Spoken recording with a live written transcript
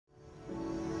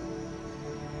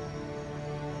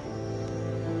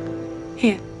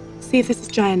Here, see if this is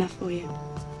dry enough for you.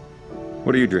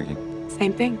 What are you drinking?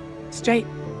 Same thing, straight.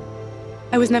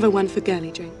 I was never one for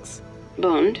girly drinks.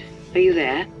 Bond, are you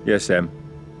there? Yes, Em.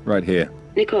 Right here.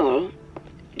 Nicole,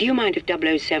 do you mind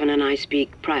if 007 and I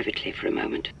speak privately for a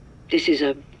moment? This is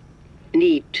a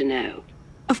need to know.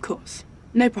 Of course,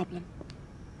 no problem.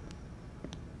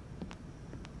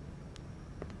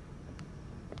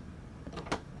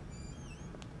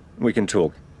 We can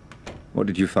talk. What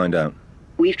did you find out?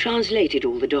 We've translated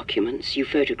all the documents you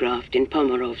photographed in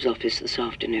Pomerov's office this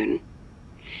afternoon.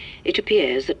 It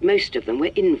appears that most of them were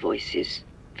invoices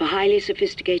for highly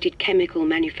sophisticated chemical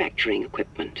manufacturing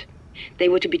equipment. They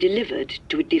were to be delivered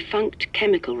to a defunct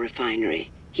chemical refinery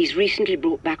he's recently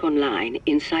brought back online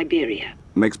in Siberia.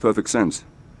 Makes perfect sense.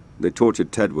 They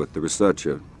tortured Tedworth, the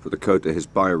researcher, for the code to his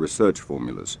bioresearch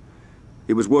formulas.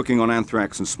 He was working on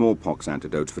anthrax and smallpox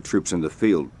antidotes for troops in the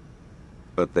field,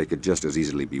 but they could just as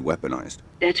easily be weaponized.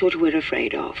 That's what we're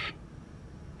afraid of.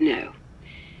 No.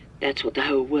 That's what the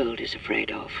whole world is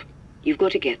afraid of. You've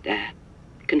got to get there.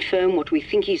 Confirm what we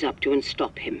think he's up to and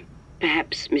stop him.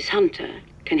 Perhaps Miss Hunter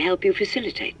can help you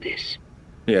facilitate this.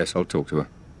 Yes, I'll talk to her.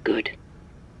 Good.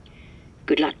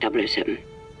 Good luck, 007.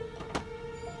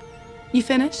 You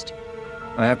finished?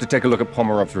 I have to take a look at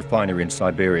Pomerov's refinery in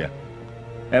Siberia.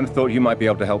 Em thought you might be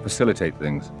able to help facilitate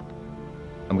things.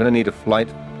 I'm gonna need a flight,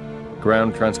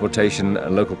 ground transportation, a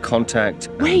local contact,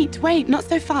 and... Wait, not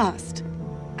so fast.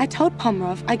 I told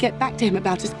Pomerov I'd get back to him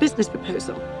about his business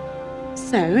proposal.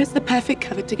 So it's the perfect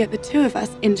cover to get the two of us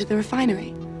into the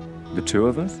refinery. The two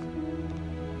of us?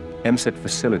 Em said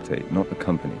facilitate, not the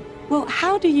company. Well,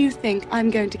 how do you think I'm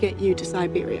going to get you to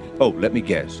Siberia? Oh, let me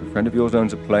guess. A friend of yours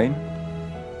owns a plane?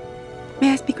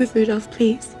 May I speak with Rudolph,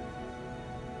 please?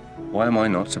 Why am I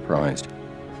not surprised?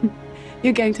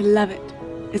 You're going to love it.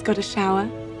 It's got a shower,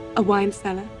 a wine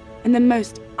cellar, and the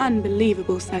most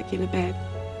unbelievable circular bed.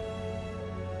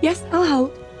 Yes, I'll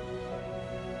hold.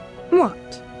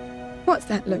 What? What's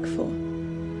that look for?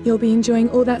 You'll be enjoying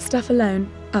all that stuff alone.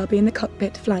 I'll be in the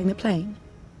cockpit flying the plane.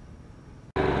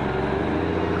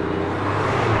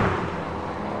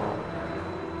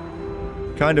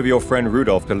 Kind of your friend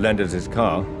Rudolph to lend us his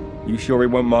car. You sure he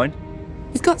won't mind?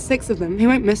 He's got 6 of them. He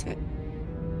won't miss it.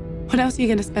 What else are you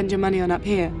going to spend your money on up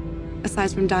here, aside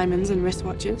from diamonds and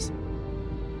wristwatches?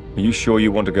 Are you sure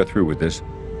you want to go through with this?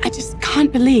 I just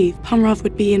can't believe Pomerov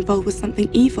would be involved with something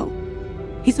evil.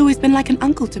 He's always been like an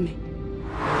uncle to me.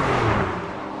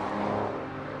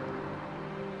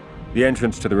 The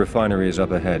entrance to the refinery is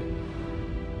up ahead.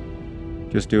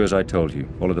 Just do as I told you.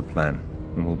 Follow the plan,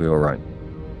 and we'll be all right.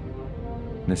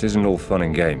 This isn't all fun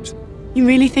and games. You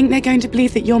really think they're going to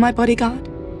believe that you're my bodyguard?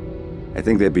 I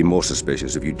think they'd be more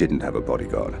suspicious if you didn't have a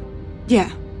bodyguard. Yeah.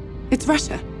 It's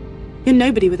Russia. You're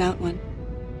nobody without one.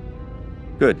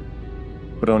 Good.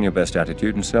 Put on your best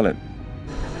attitude and sell it.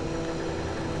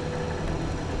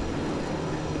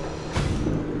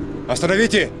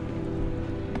 Остановите!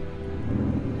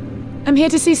 I'm here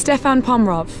to see Stefan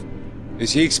Pomerov.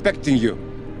 Is he expecting you?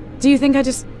 Do you think I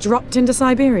just dropped into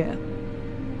Siberia?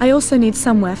 I also need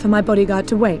somewhere for my bodyguard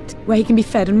to wait, where he can be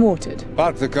fed and watered.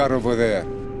 Park the car over there,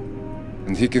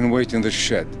 and he can wait in the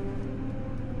shed.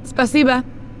 Spasiba.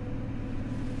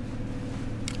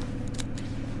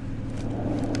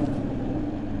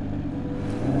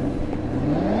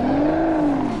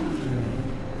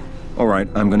 All right,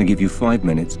 I'm going to give you 5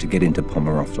 minutes to get into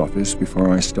Pomerov's office before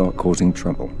I start causing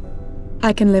trouble.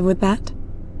 I can live with that.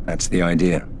 That's the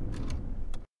idea.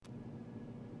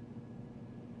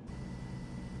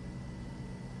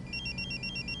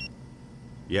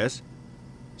 Yes?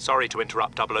 Sorry to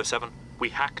interrupt, 007. We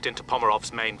hacked into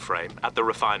Pomerov's mainframe at the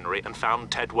refinery and found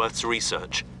Tedworth's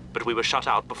research, but we were shut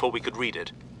out before we could read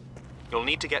it. You'll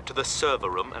need to get to the server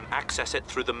room and access it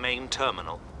through the main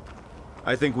terminal.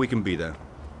 I think we can be there.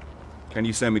 Can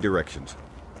you send me directions?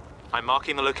 I'm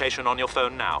marking the location on your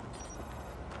phone now.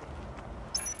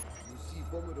 You see,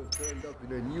 Pomerov turned up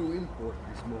in a new import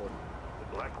this morning. The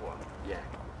black one? Yeah.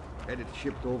 Had it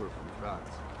shipped over from France.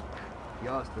 He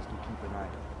asked us to keep an eye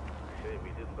on it. Shame we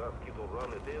didn't ask you to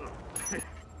run it in.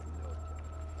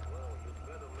 Well, you'd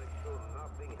better make sure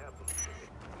nothing happens to it.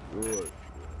 Good.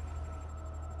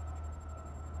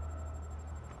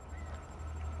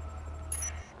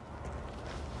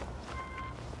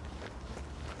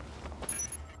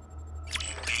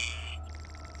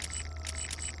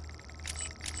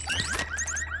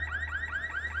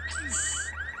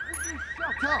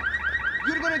 Shut up!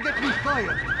 You're gonna get me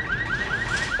fired!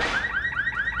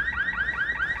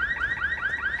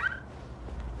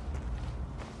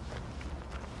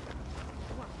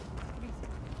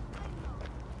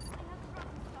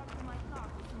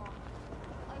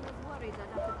 I was worried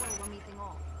I'd have to call a meeting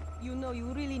You know, you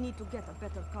really need to get a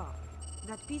better car.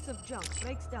 That piece of junk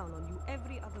breaks down on you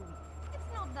every other week.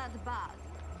 It's not that bad.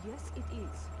 Yes, it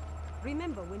is.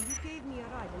 Remember when you gave me a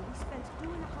ride and we spent 2.5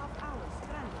 hours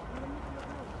stranded in the middle of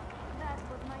nowhere? That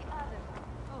was my other car.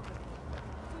 Okay.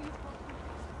 So you've got two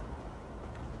pieces.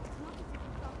 It's not as if you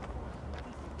can't afford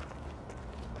two pieces.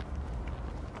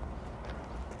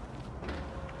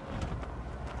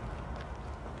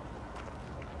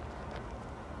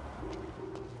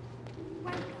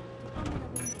 Welcome to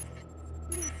Honorable Industries.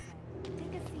 Please, sir,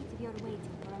 take a seat if you're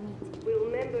waiting for a meeting. Will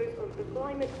members of the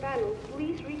climate panel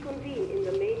please reconvene in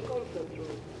the main conference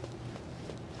room?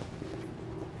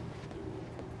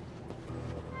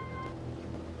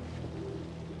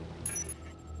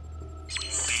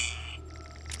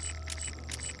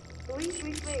 Please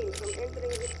refrain from entering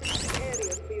restricted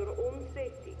areas for your own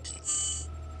safety.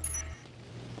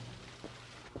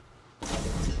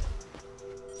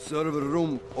 Server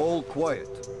room, all quiet.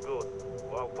 Good.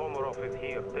 While Pomerov is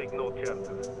here, take no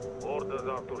chances. Orders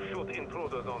are to shoot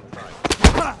intruders on sight.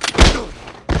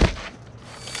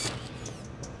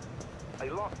 I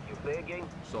lost you. Say again?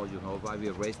 So you know why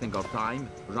we're wasting our time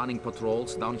running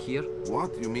patrols down here?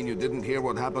 What? You mean you didn't hear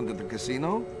what happened at the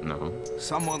casino? No.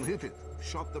 Someone hit it.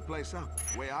 Shot the place up.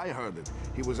 Way I heard it,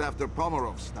 he was after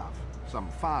Pomerov's stuff. Some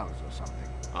files or something.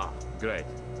 Ah, great.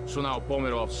 So now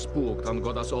Pomerov spooked and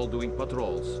got us all doing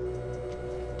patrols.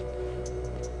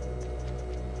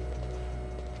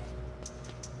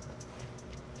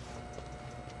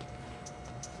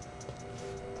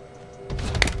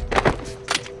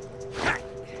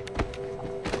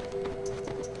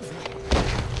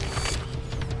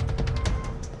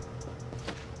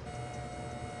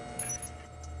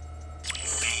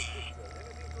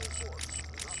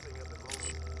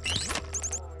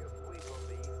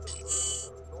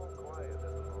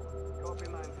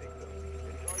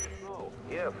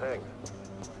 Yeah, thanks.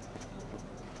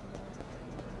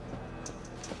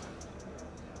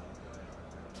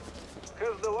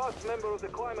 Has the last member of the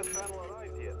climate panel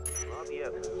arrived yet? Not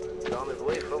yet. He's on his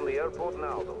way from the airport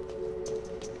now, though.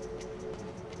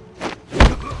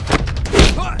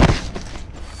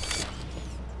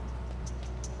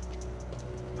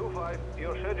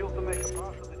 You're scheduled to make a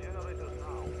pass at the generators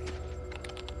now.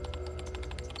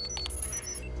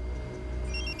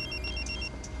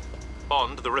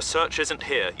 Bond, the research isn't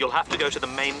here. You'll have to go to the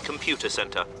main computer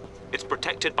center. It's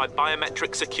protected by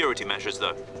biometric security measures,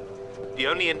 though. The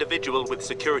only individual with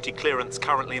security clearance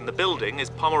currently in the building is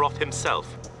Pomerov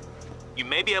himself. You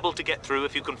may be able to get through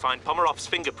if you can find Pomerov's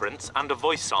fingerprints and a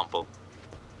voice sample.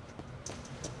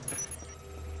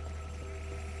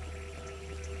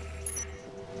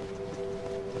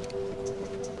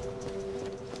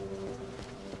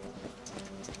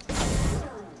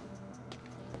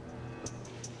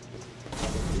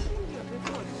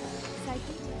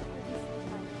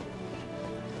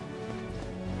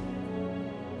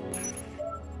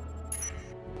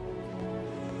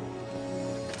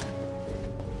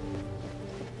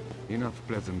 Enough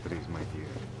pleasantries, my dear.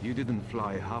 You didn't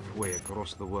fly halfway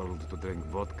across the world to drink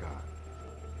vodka.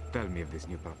 Tell me of this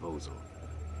new proposal.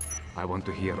 I want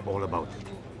to hear all about it.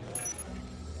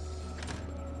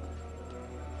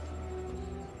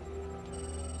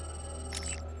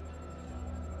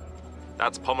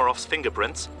 That's Pomerov's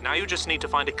fingerprints. Now you just need to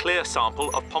find a clear sample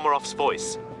of Pomerov's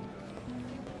voice.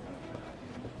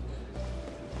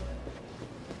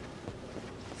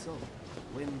 So,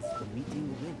 when's the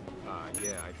meeting again? Ah,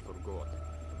 yeah, I forgot.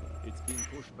 It's been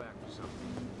pushed back to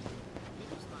something.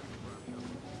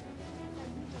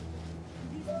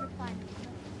 This refinery.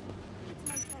 It's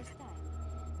my first time.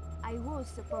 I was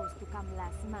supposed to come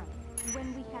last month,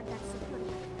 when we had that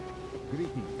security.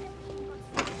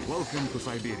 Greetings. Welcome to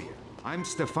Siberia. I'm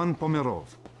Stefan Pomerov,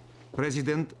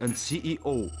 President and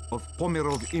CEO of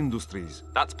Pomerov Industries.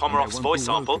 That's Pomerov's voice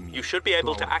sample. You should be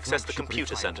able to access the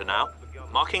computer center now.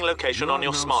 Marking location on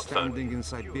your smartphone. Standing in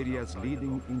Siberia's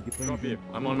leading independent. Copy.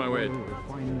 I'm on my way.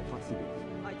 Refining facility.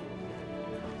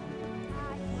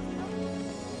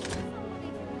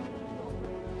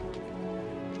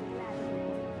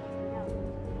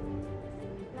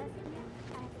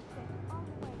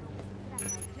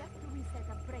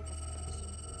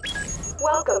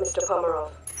 Welcome, Mr.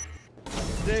 Pomerov.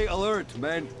 Stay alert,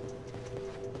 man.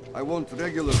 I want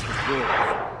regular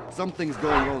patrols. Something's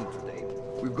going on today.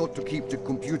 We've got to keep the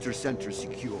computer center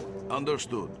secure.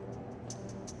 Understood.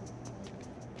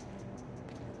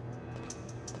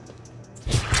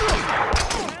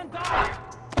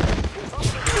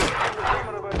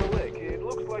 By the lake. It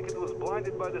looks like it was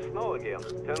blinded by the snow again.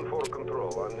 10-4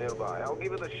 control. I'm nearby. I'll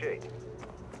give it a shake.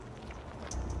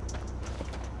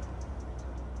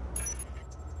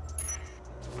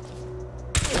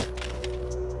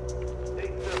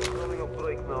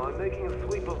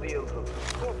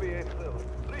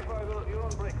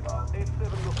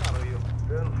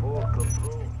 10-4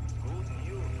 control. Good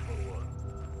news for one.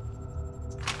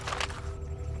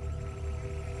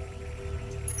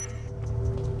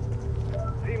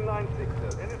 Team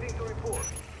 9-6, anything to report?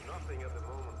 Nothing at the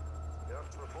moment. Just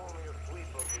performing a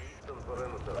sweep of the eastern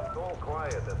perimeter. It's all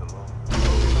quiet at the moment.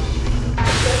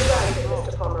 Stand by,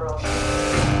 Mr. Pomerov.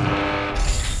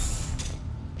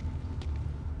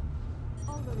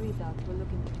 All the readouts were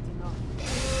looking pretty normal.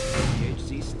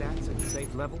 THC stats at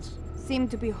safe levels? Seem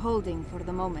to be holding for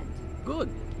the moment. Good.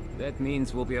 That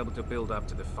means we'll be able to build up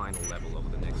to the final level over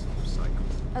the next few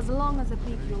cycles. As long as the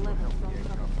PQ levels don't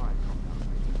drop.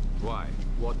 Why?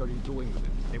 What are you doing with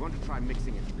it? They want to try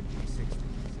mixing it with the G60. See if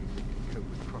they can cope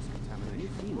with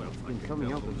cross-contamination. Well, It's been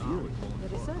coming out of Europe. The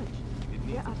research.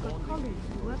 Yeah, I've got colleagues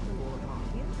who worked on it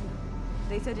for years now.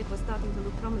 They said it was starting to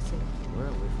look promising.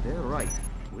 Well, if they're right,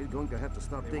 we're going to have to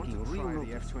start taking real notice.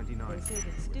 They say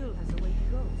it still has a way to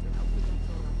go, so I'll put that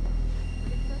all up there.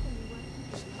 But it's certainly worth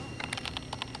keeping an eye on.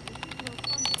 The people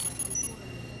funded by some foreign.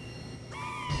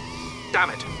 Damn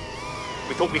it!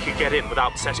 We thought we could get in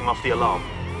without setting off the alarm.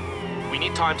 We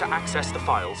need time to access the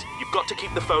files. You've got to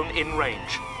keep the phone in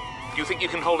range. Do you think you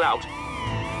can hold out?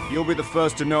 You'll be the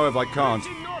first to know if I can't.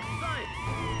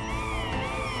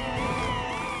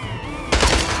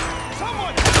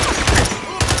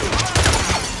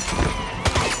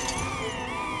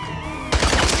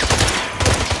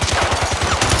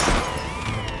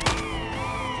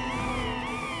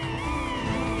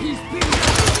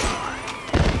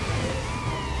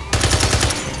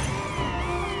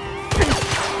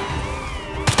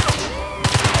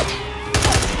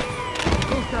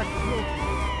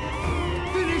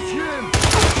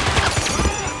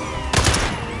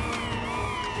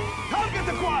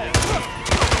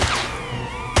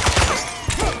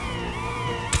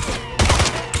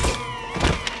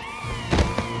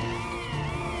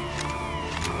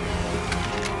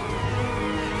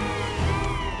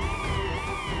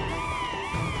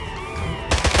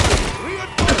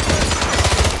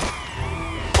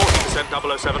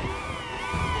 .007.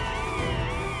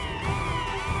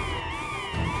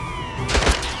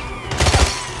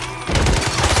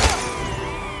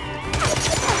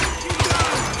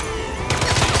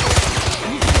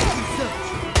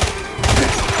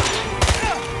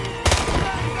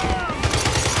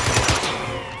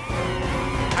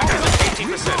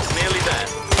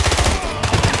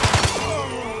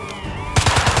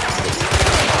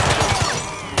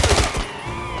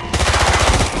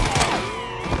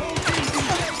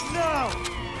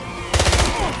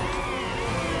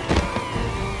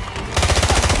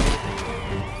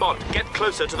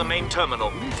 Closer to the main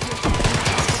terminal.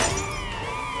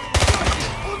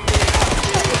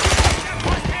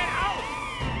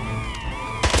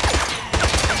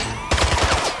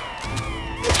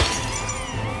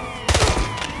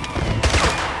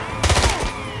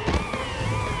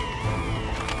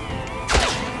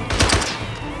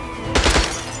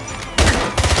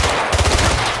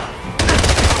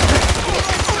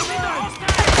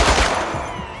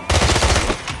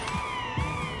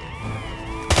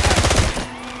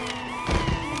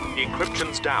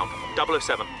 Down.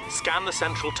 007. Scan the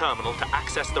central terminal to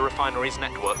access the refinery's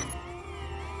network.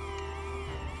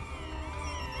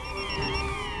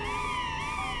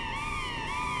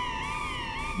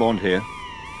 Bond here.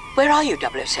 Where are you,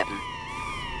 007?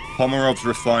 Pomerov's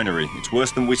refinery. It's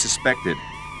worse than we suspected.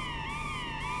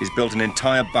 He's built an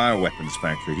entire bioweapons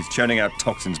factory. He's churning out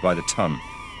toxins by the ton.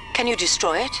 Can you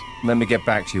destroy it? Let me get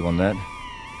back to you on that.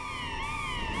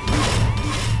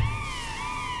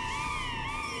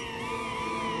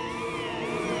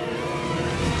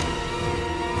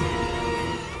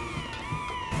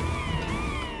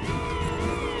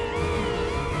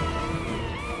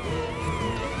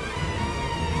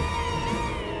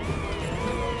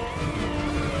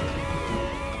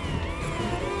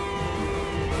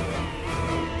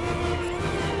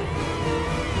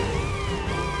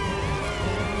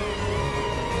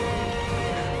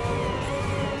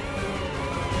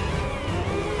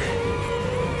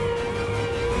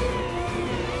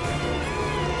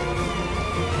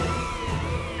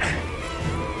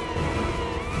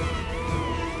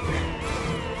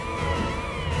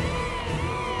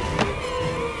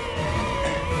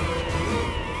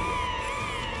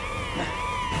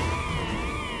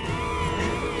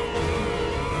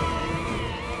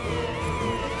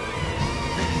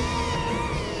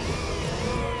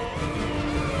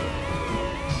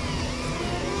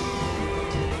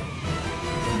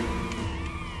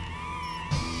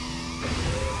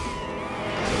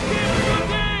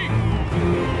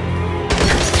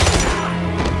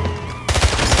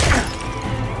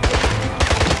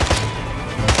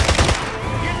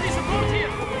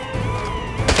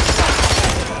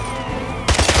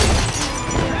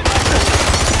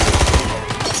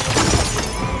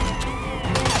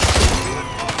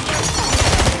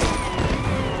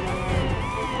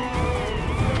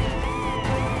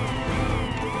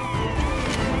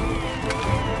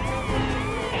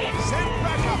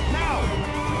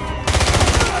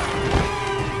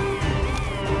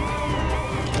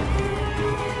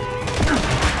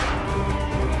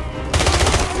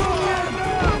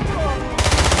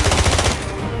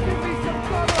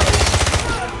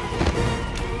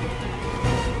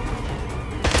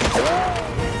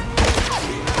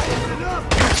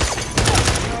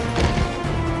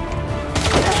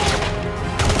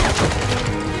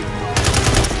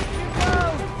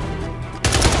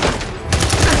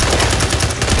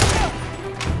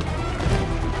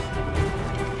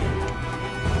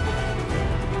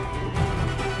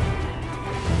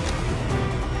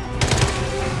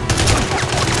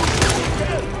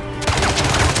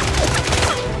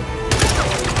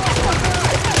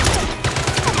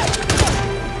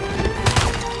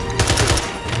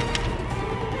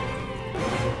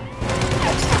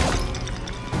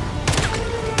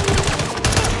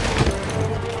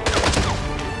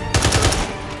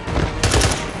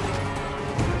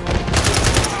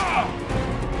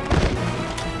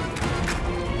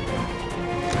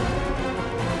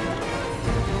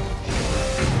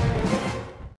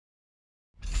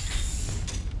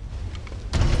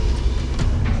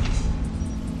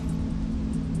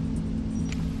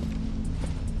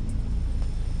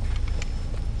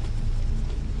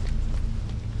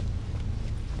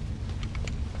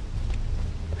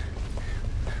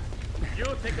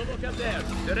 take a look up there.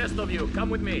 The rest of you,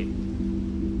 come with me.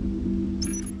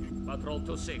 Patrol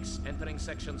 2-6, entering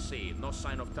Section C. No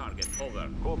sign of target. Over.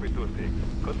 Copy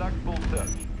 2-6. Conduct full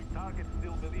search. Target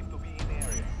still believed to be in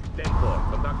area.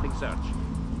 10-4, conducting search.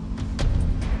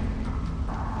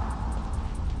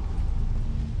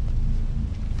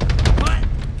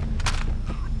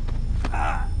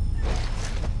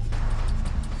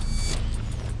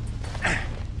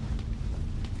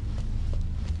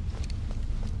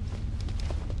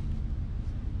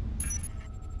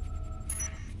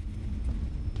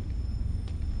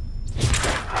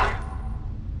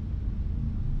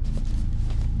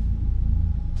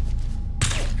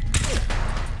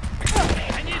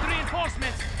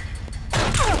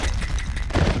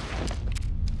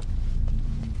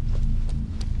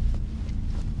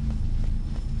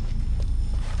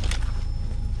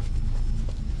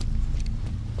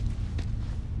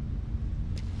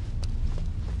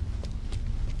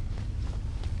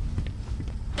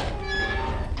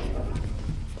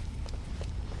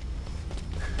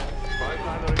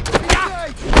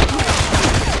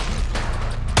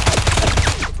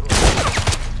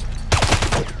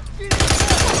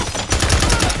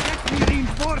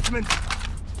 Reinforcement! 6-2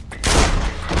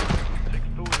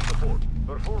 in support.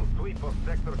 Perform sweep of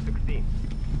Sector 16.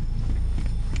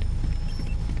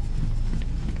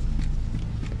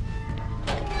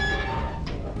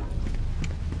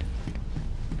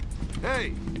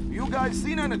 Hey, you guys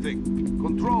seen anything?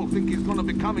 Control think he's gonna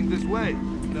be coming this way.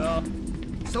 No.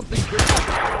 Something good.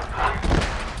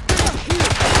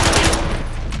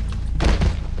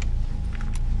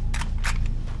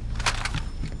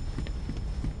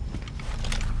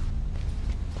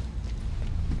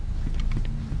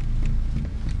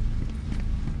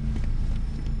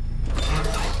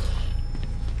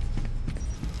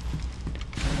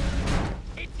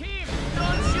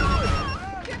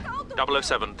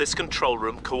 .007, this control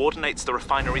room coordinates the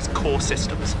refinery's core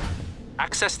systems.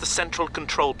 Access the central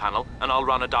control panel and I'll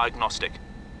run a diagnostic.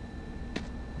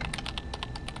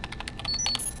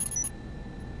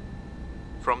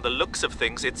 From the looks of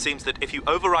things, it seems that if you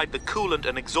override the coolant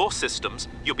and exhaust systems,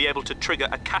 you'll be able to trigger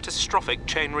a catastrophic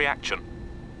chain reaction.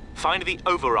 Find the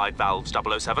override valves,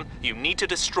 007. You need to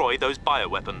destroy those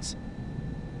bioweapons.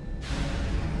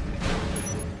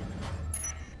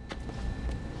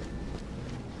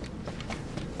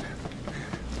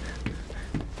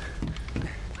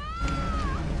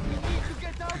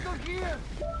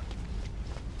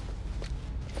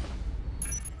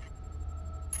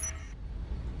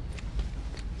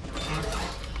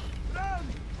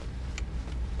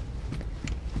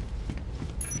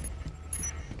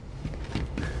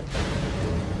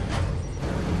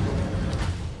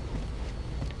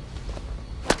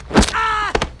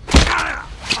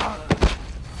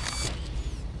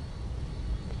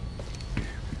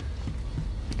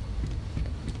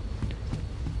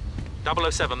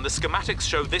 .007, the schematics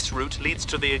show this route leads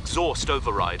to the exhaust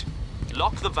override.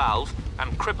 Lock the valve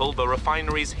and cripple the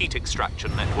refinery's heat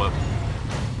extraction network.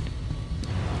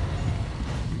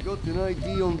 You got an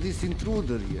ID on this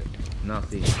intruder yet?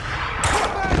 Nothing.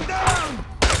 Man down!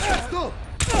 Stop!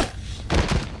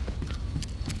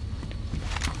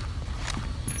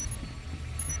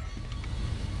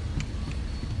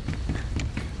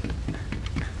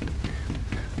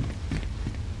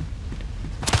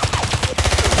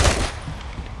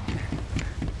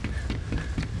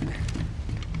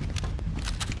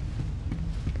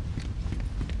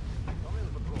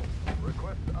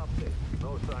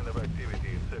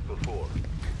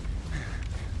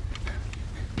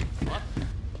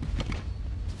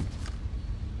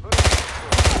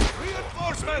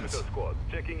 Squad,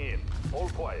 checking in. All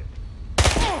quiet.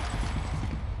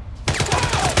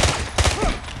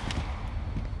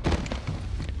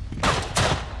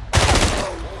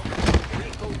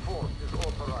 Lethal force is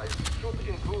authorized. Shoot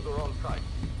intruder on site.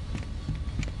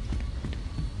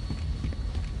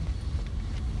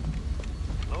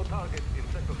 No target in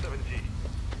Sector 7G.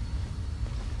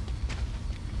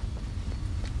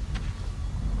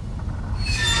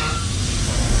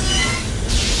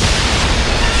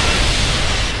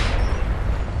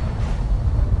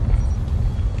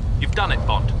 You've done it,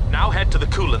 Bond. Now head to the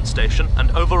coolant station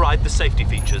and override the safety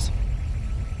features.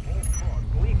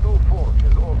 Lethal force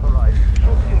is authorized.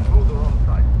 Shoot intruder on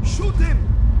site. Shoot him!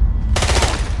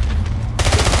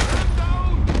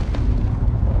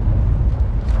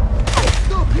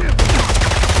 Stop him!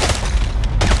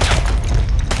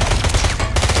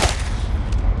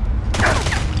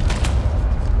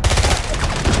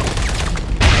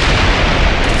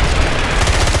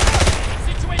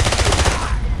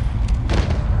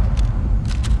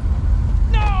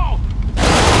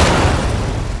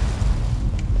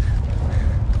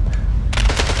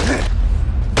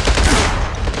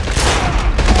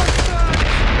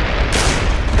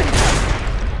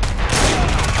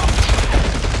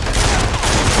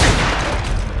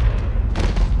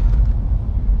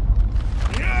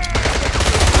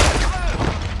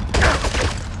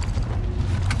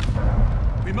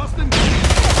 We must engage!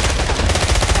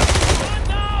 One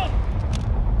down!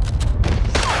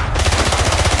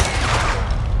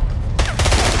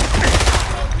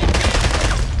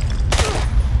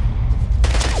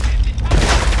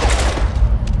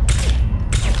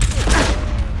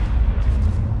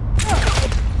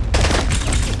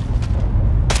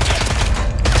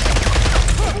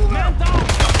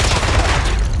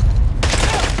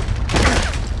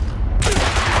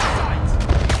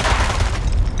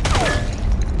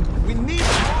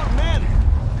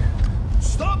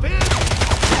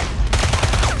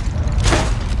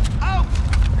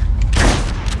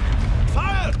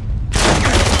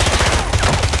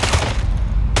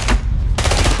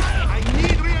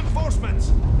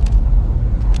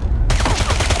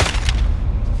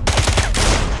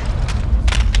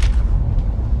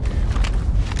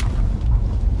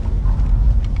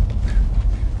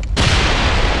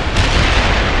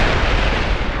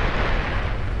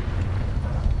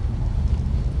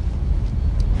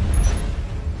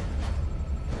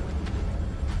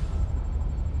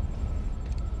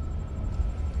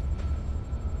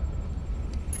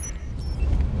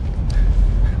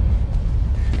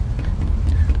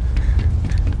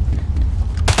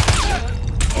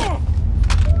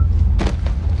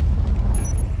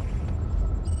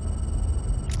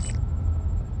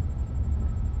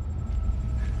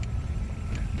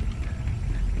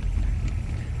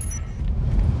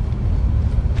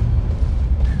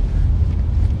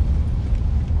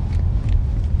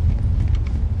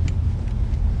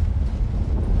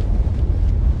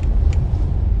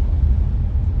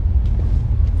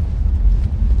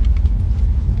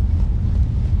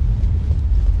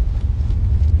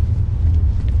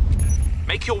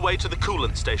 Make your way to the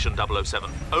coolant station,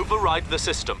 007. Override the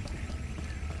system.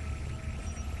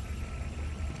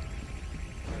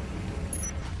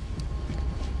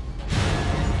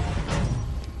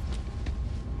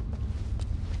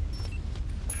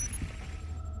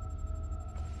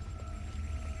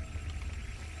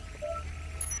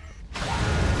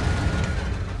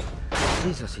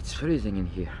 Jesus, it's freezing in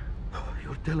here.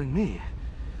 You're telling me?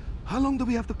 How long do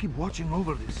we have to keep watching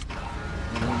over this stuff?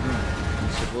 I don't know. I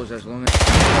suppose as long as...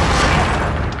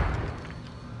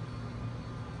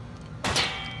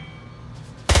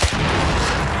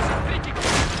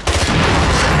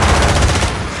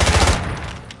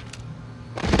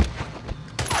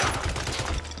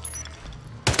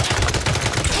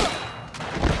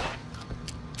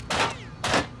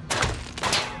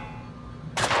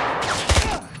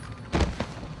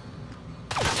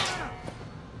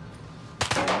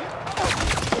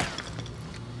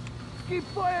 Keep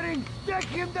firing! Take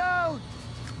him down!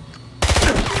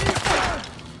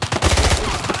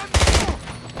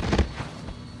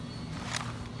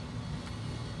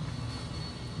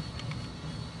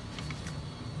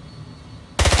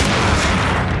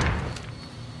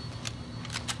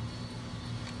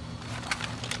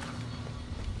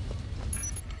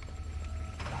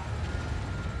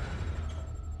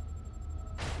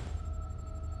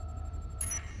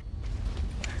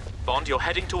 Bond, you're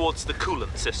heading towards the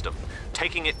coolant system.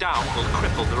 Taking it down will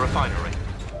cripple the refinery.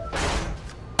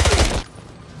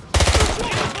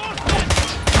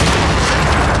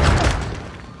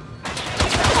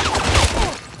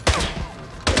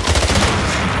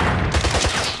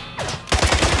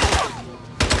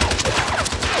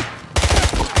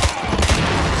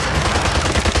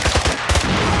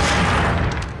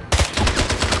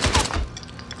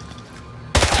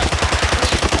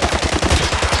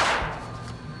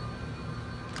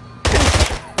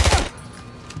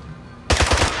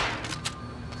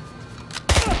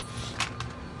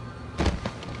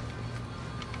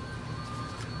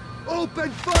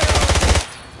 Open fire!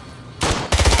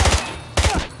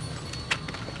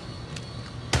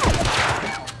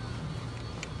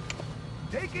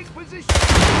 Taking position!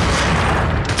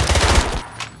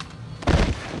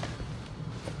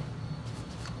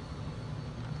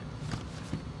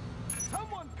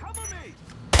 Someone cover me!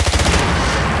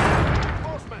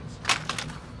 Reinforcements!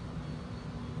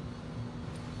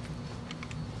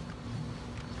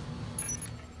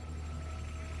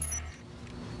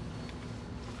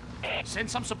 Send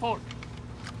some support.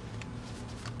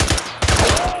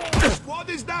 The squad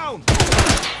is down!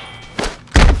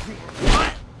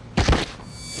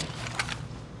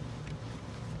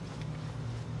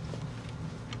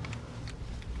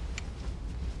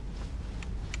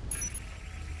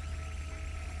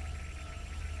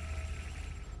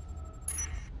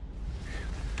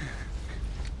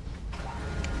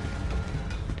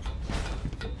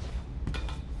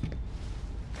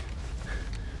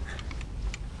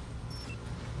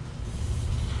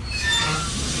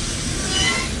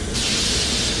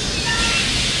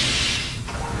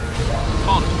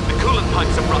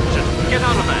 pipes have ruptured. Get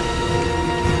out of there.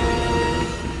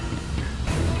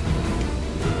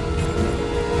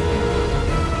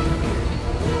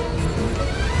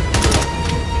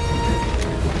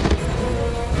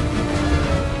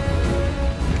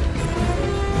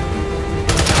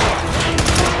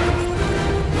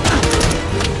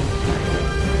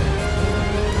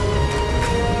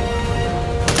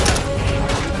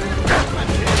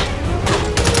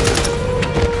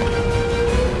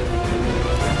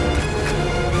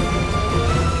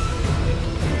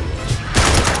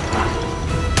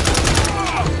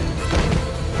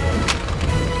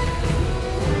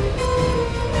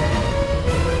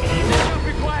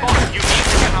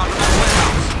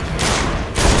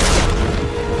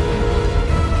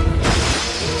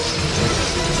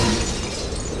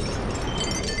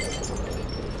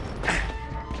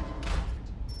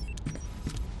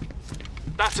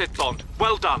 That's it, Bond.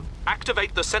 Well done.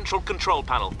 Activate the central control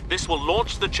panel. This will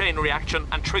launch the chain reaction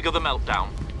and trigger the meltdown.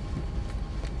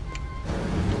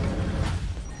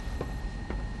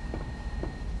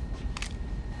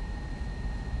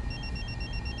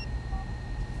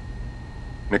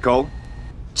 Nicole?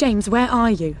 James, where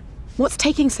are you? What's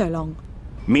taking so long?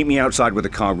 Meet me outside with the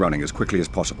car running as quickly as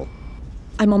possible.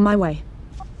 I'm on my way.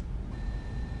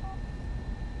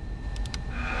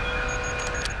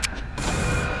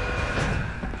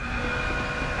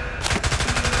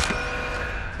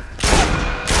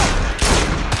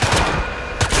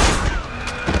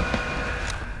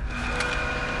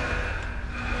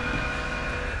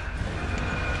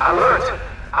 Alert!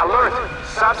 Alert!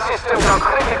 Subsystems are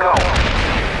critical!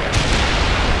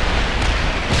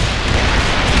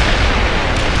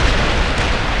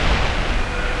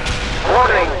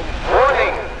 Warning!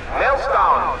 Warning!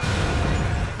 Meltdown!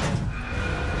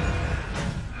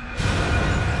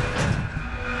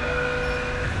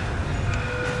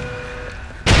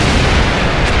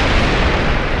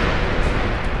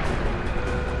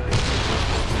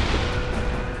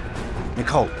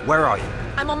 Nicole, where are you?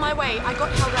 I'm on my way. I got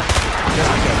held up.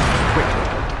 Just go, quickly.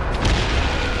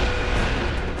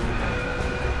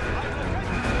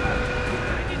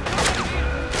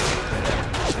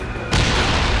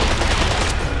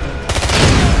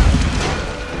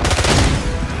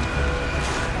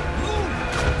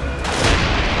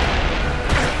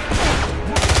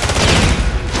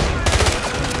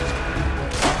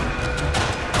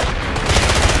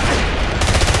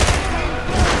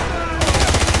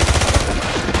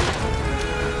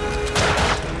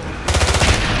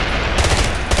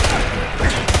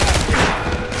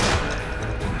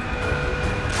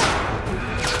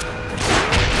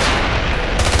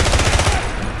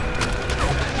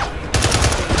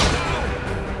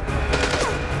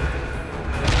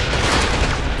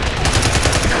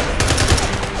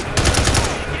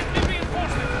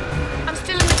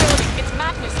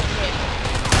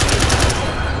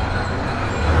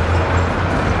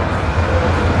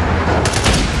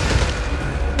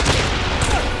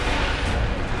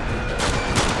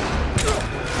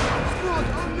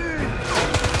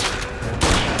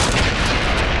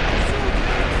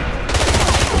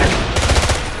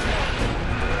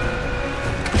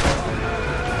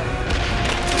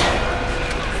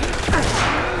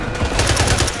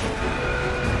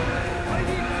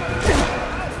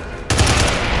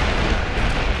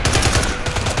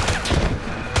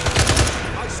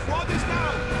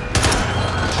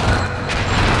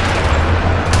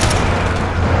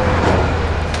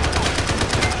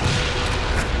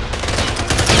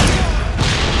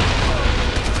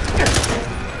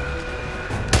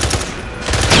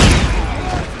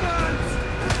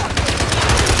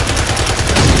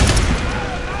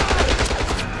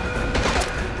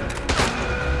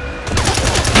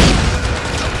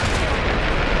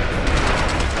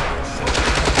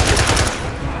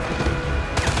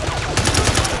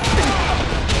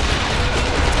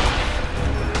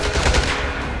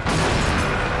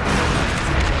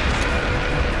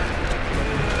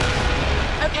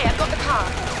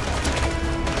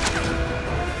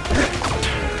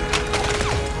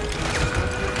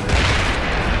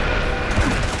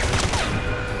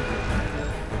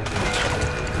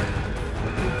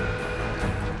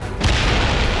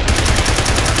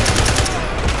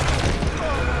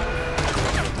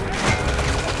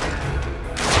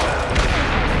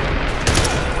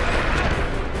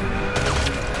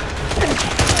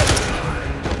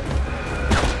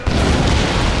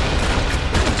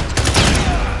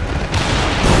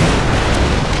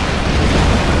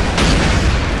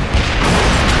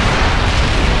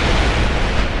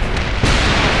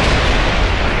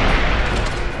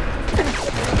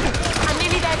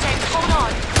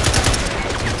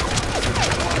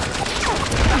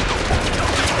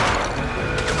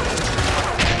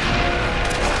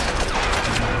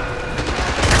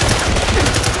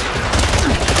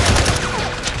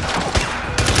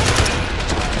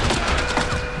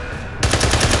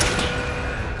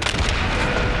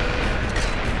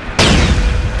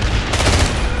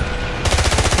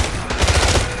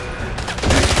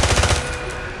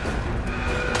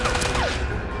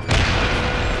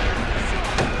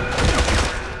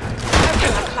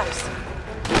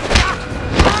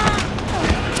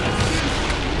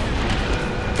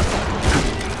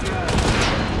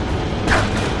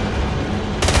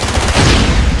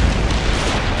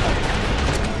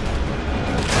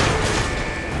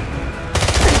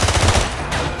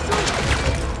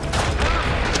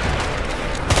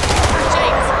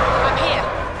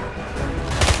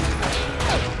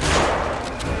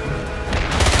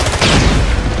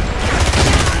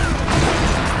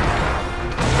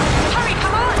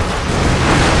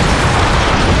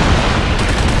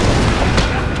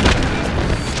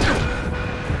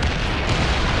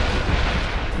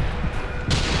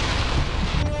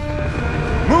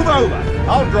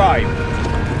 drive.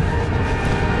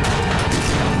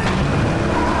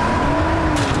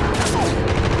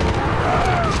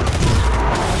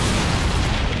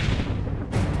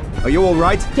 Are you all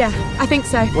right? Yeah, I think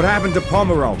so. What happened to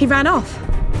Pomerov? He ran off.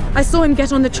 I saw him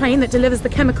get on the train that delivers the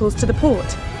chemicals to the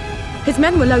port. His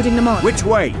men were loading them on. Which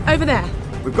way? Over there.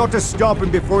 We've got to stop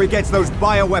him before he gets those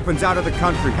bioweapons out of the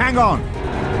country. Hang on!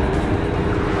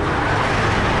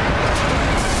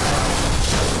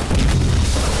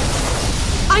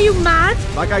 Are you mad?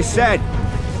 Like I said,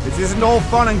 this isn't all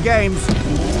fun and games.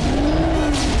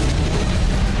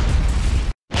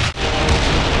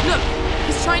 Look,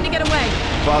 he's trying to get away.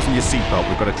 Fasten your seatbelt,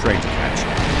 we've got a train to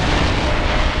catch.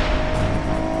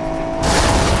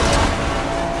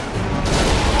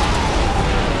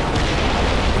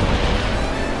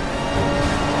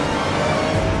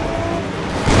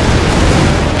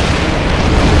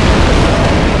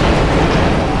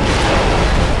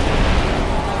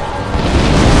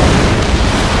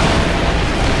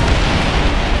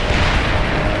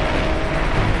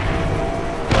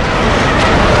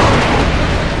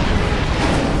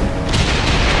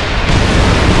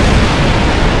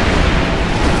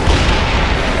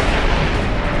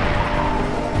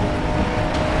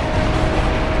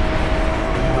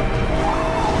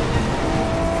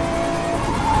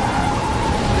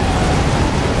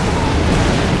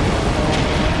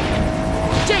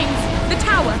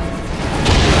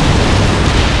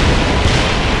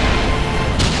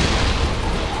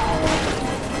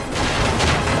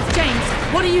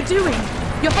 What are you doing?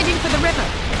 You're heading for the river.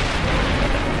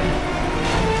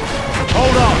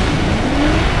 Hold on!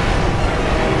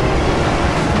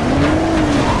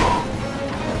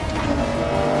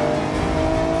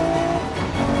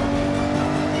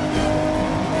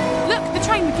 Look, the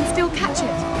train, we can still catch it.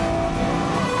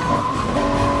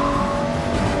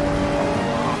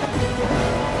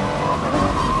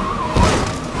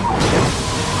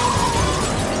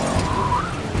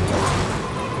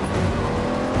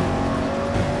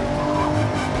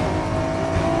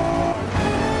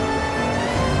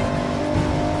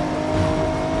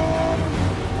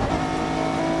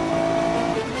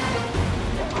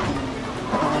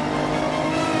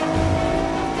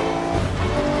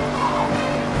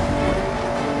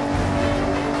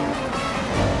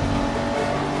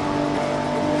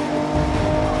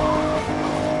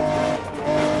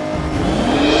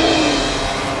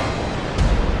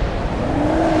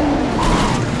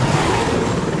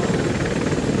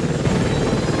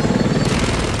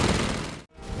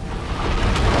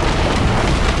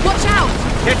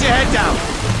 Get your head down!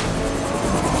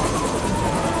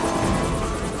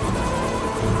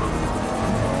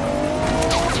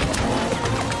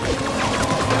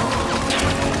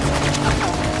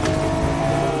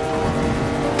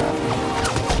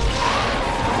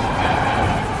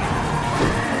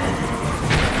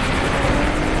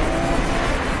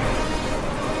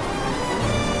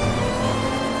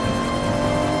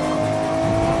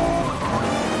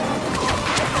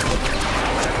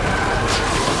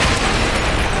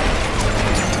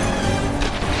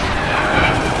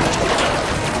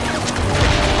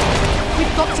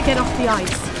 Get off the ice.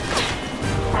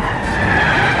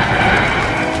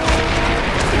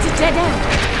 It's a dead end.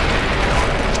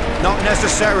 Not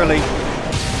necessarily.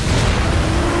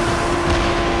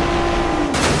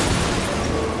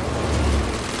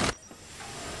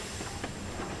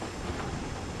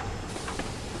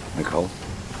 Nicole?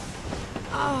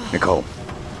 Nicole?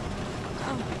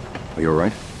 Are you all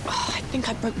right? Oh, I think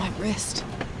I broke my wrist.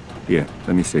 Here,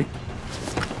 let me see.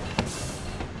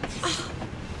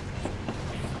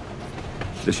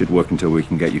 This should work until we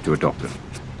can get you to a doctor.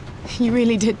 You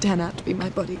really did turn out to be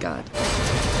my bodyguard.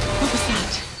 What was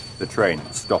that? The train,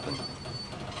 it's stopping.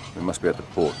 We must be at the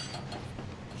port.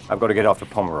 I've got to get off to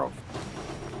Pomerov.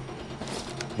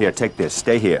 Here, take this.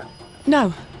 Stay here.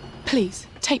 No. Please,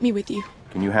 take me with you.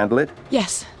 Can you handle it?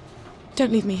 Yes.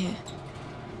 Don't leave me here.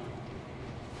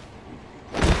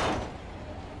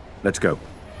 Let's go.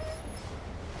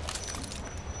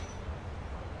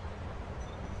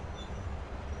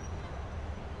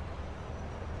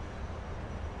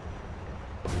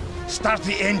 Start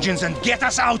the engines and get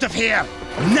us out of here!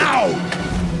 Now!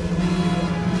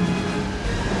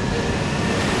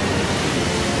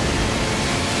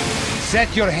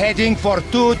 Set your heading for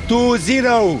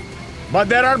 220! But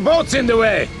there are boats in the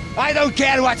way! I don't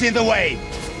care what's in the way!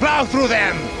 Plow through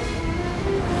them!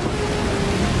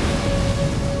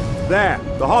 There,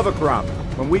 the hovercraft.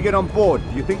 When we get on board,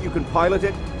 do you think you can pilot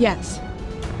it? Yes.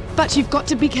 But you've got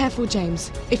to be careful,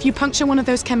 James. If you puncture one of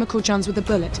those chemical johns with a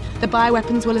bullet, the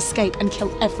bioweapons will escape and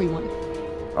kill everyone.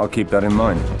 I'll keep that in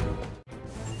mind.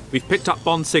 We've picked up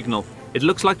Bond's signal. It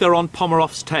looks like they're on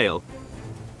Pomerov's tail.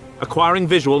 Acquiring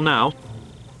visual now.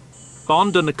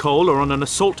 Bond and Nicole are on an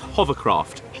assault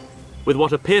hovercraft, with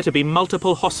what appear to be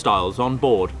multiple hostiles on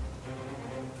board.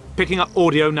 Picking up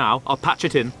audio now. I'll patch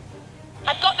it in.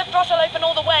 I've got the throttle open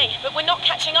all the way, but we're not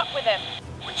catching up with him.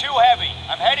 We're too heavy.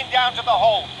 I'm heading down to the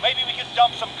hold. Maybe we can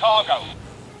dump some cargo.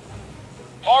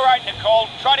 All right, Nicole.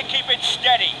 Try to keep it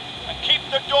steady. And keep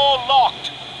the door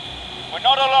locked. We're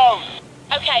not alone.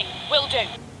 Okay, will do.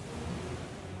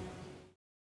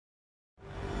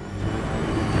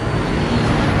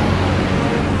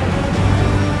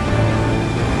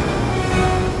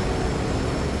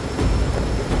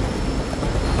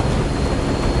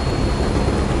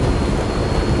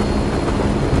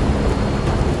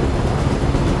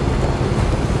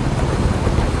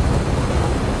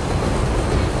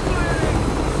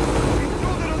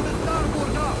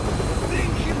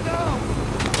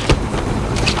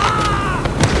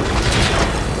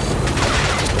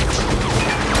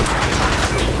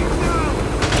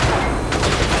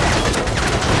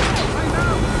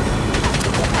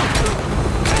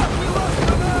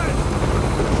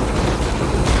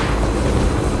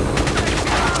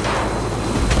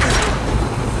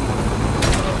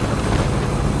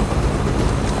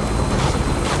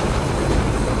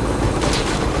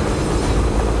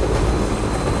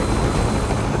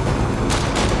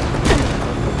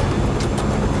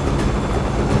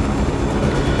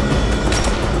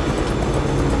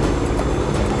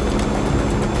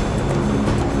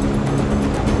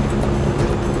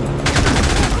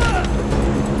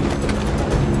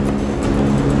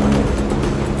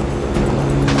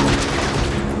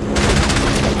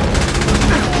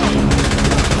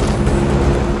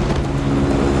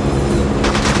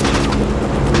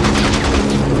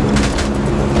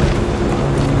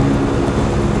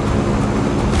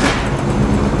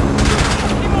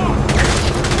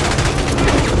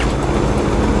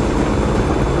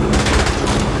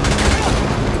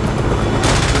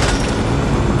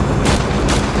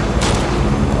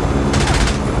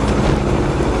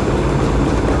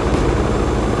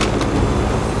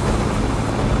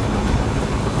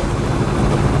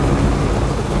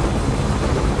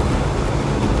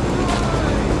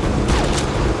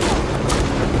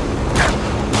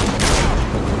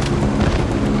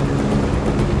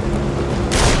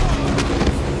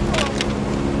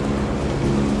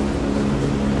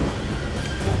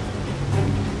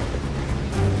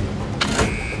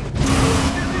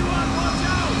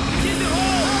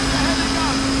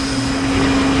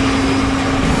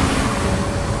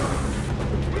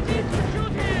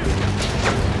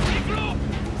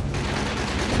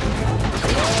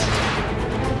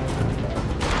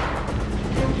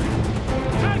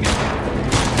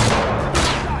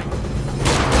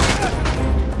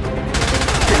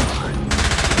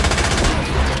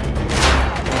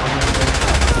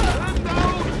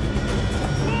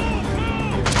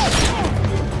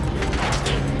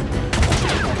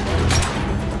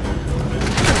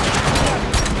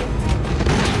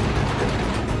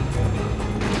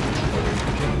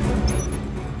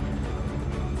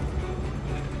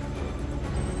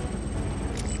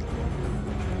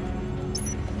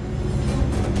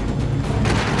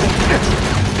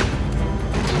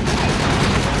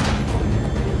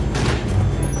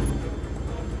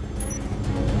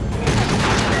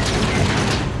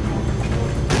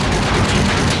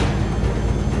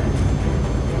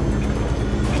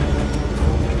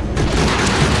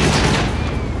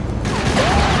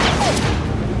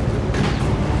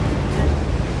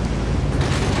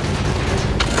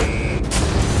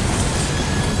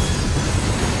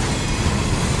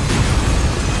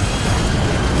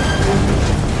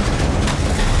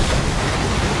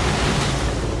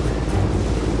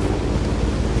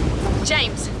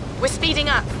 speeding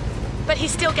up. But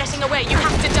he's still getting away. You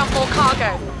have to dump more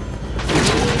cargo.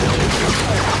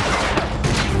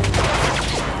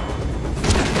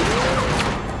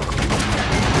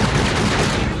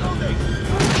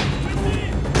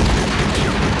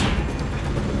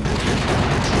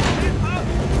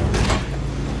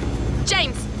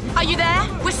 James, are you there?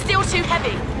 We're still too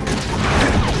heavy.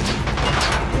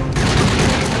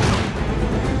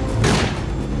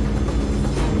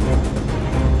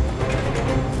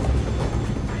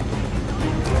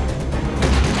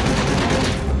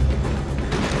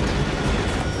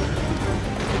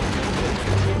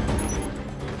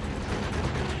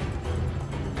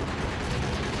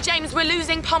 James, we're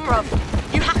losing Pomerov.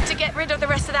 You have to get rid of the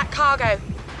rest of that cargo.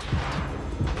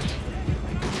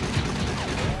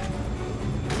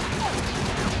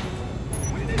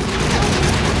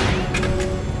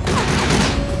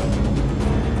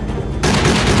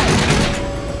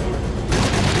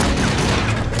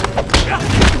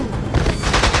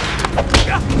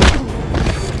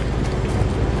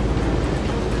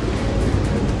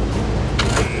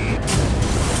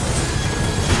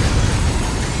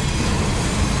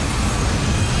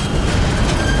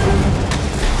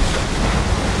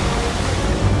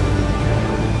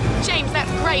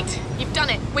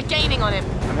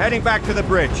 heading back to the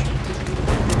bridge.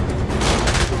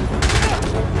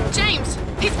 James,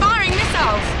 he's firing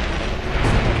missiles!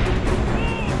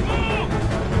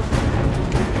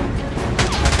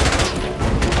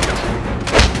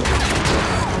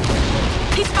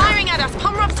 He's firing at us!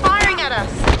 Pomerov's firing at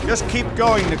us! Just keep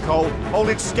going, Nicole. Hold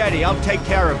it steady. I'll take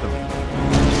care of them.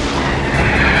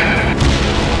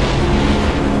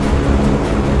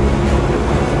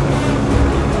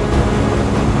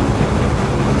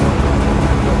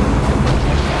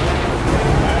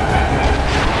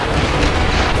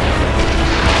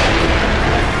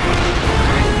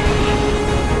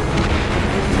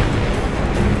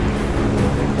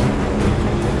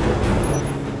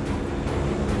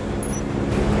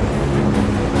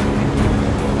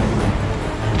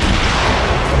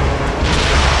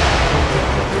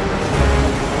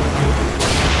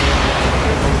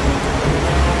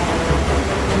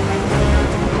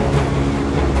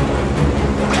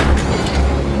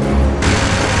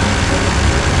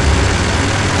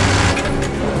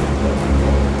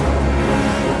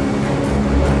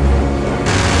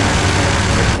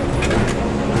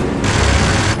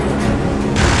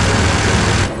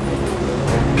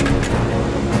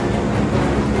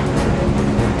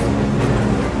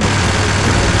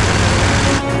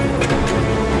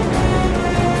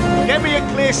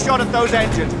 Shot at those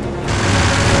engines.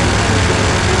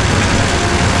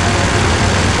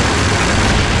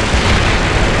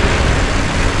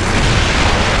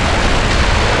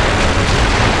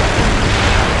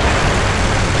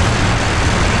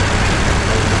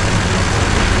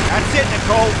 That's it,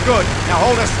 Nicole. Good. Now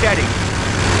hold her steady.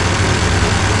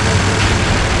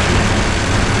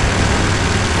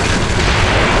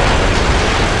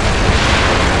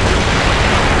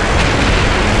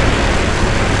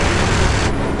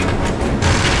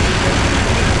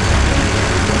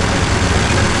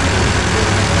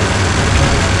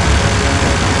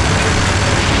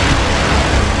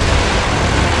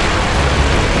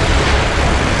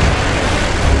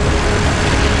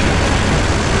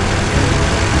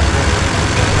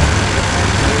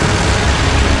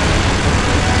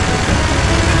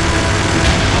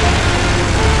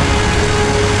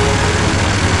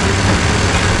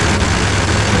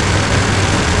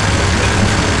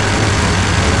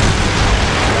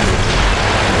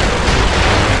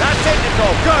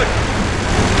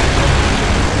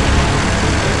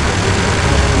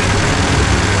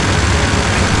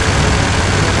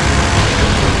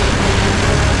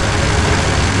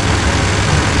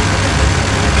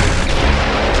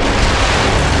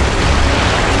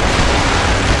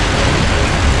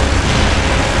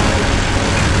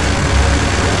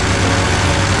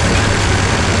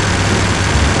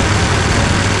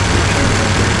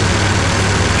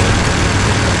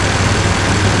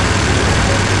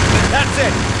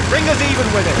 Bring us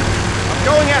even with it. I'm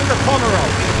going after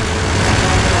Pomerov.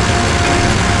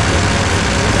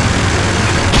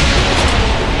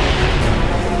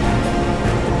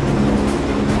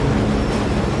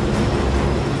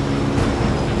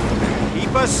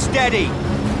 Keep us steady.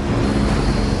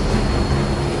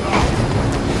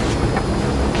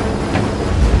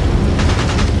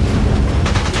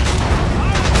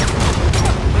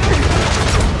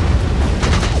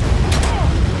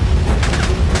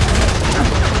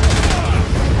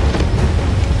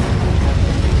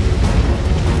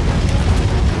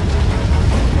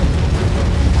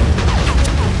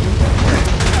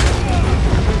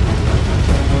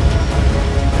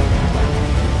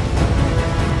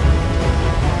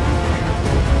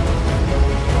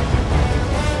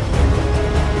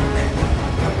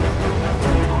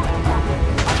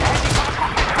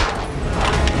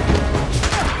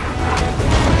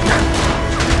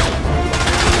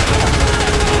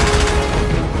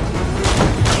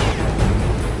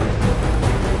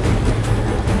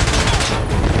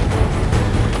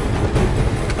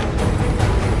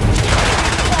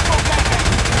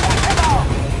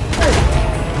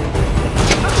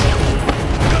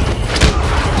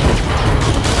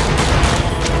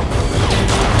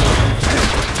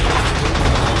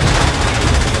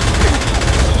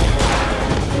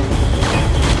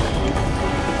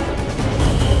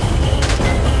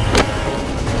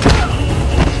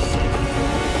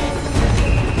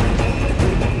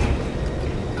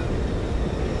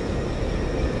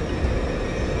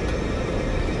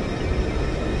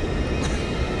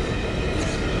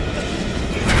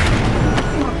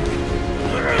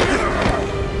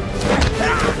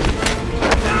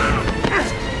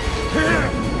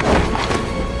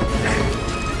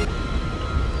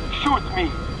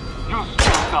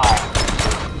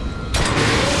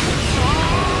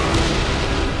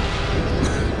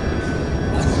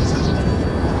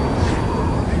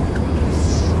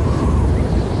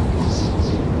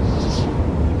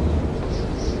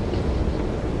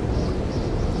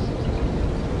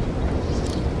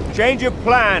 Change of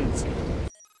plans!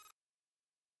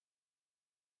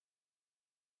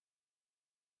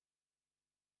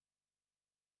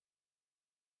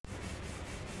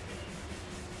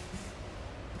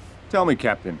 Tell me,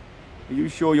 Captain, are you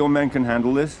sure your men can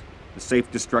handle this? The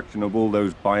safe destruction of all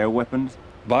those bioweapons?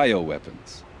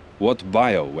 Bioweapons? What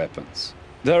bioweapons?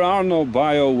 There are no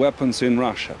bioweapons in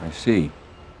Russia. I see.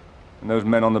 And those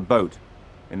men on the boat,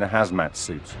 in the hazmat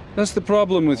suits? That's the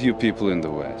problem with you people in the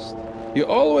West. You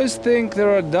always think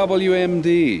there are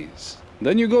WMDs.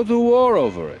 Then you go to war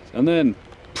over it, and then,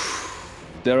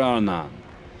 there are none.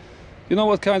 You know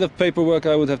what kind of paperwork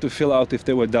I would have to fill out if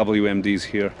there were WMDs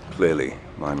here? Clearly,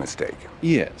 my mistake.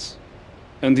 Yes.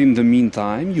 And in the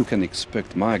meantime, you can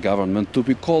expect my government to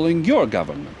be calling your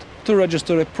government to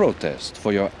register a protest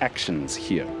for your actions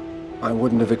here. I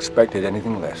wouldn't have expected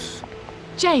anything less.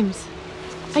 James,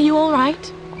 are you all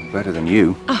right? Better than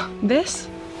you. Oh, this?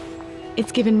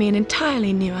 It's given me an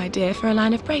entirely new idea for a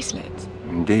line of bracelets.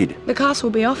 Indeed. The cast will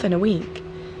be off in a week.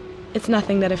 It's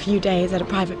nothing that a few days at a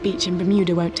private beach in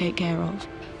Bermuda won't take care of.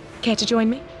 Care to join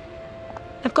me?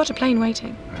 I've got a plane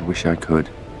waiting. I wish I could.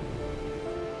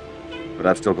 But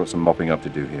I've still got some mopping up to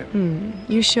do here.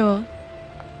 You sure?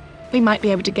 We might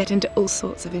be able to get into all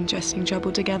sorts of interesting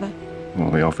trouble together.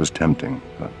 Well, the offer's tempting,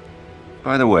 but...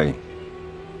 By the way,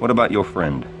 what about your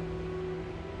friend?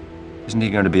 Isn't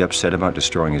he going to be upset about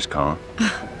destroying his car?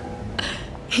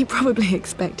 He probably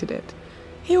expected it.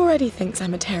 He already thinks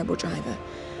I'm a terrible driver.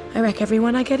 I wreck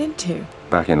everyone I get into.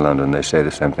 Back in London, they say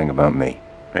the same thing about me.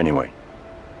 Anyway.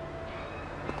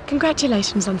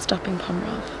 Congratulations on stopping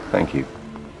Pomerov. Thank you.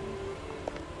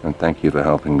 And thank you for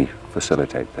helping me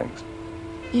facilitate things.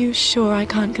 You sure I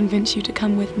can't convince you to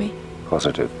come with me?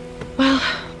 Positive. Well,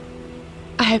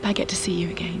 I hope I get to see you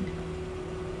again.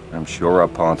 I'm sure our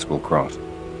paths will cross.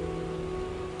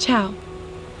 Ciao.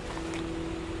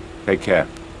 Take care.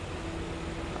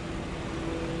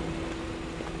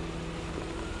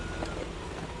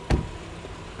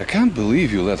 I can't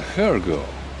believe you let her go.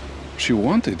 She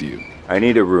wanted you. I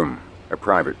need a room. A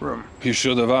private room. You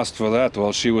should have asked for that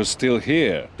while she was still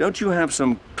here. Don't you have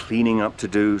some cleaning up to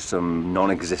do? Some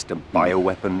non-existent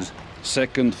bioweapons?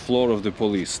 Second floor of the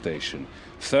police station.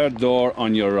 Third door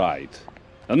on your right.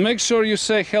 And make sure you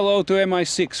say hello to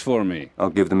MI6 for me.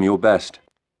 I'll give them your best.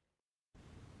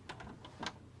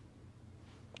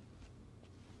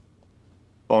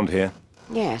 Bond here.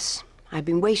 Yes. I've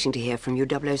been waiting to hear from you,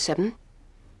 007.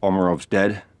 Pomerov's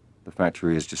dead. The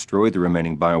factory is destroyed. The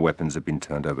remaining bioweapons have been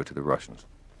turned over to the Russians.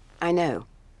 I know.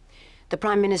 The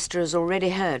Prime Minister has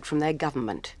already heard from their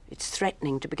government. It's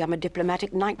threatening to become a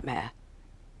diplomatic nightmare.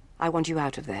 I want you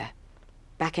out of there.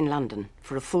 Back in London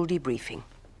for a full debriefing.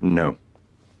 No.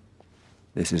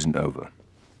 This isn't over.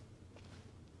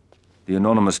 The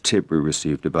anonymous tip we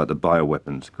received about the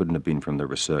bioweapons couldn't have been from the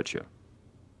researcher.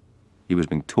 He was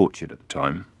being tortured at the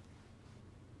time.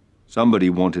 Somebody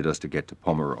wanted us to get to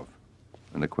Pomerov.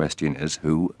 And the question is,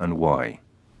 who and why?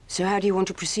 So how do you want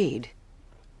to proceed?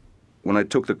 When I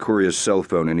took the courier's cell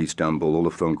phone in Istanbul, all the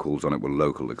phone calls on it were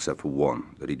local except for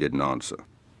one that he didn't answer.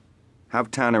 Have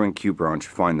Tanner and Q Branch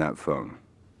find that phone.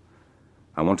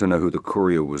 I want to know who the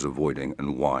courier was avoiding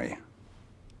and why.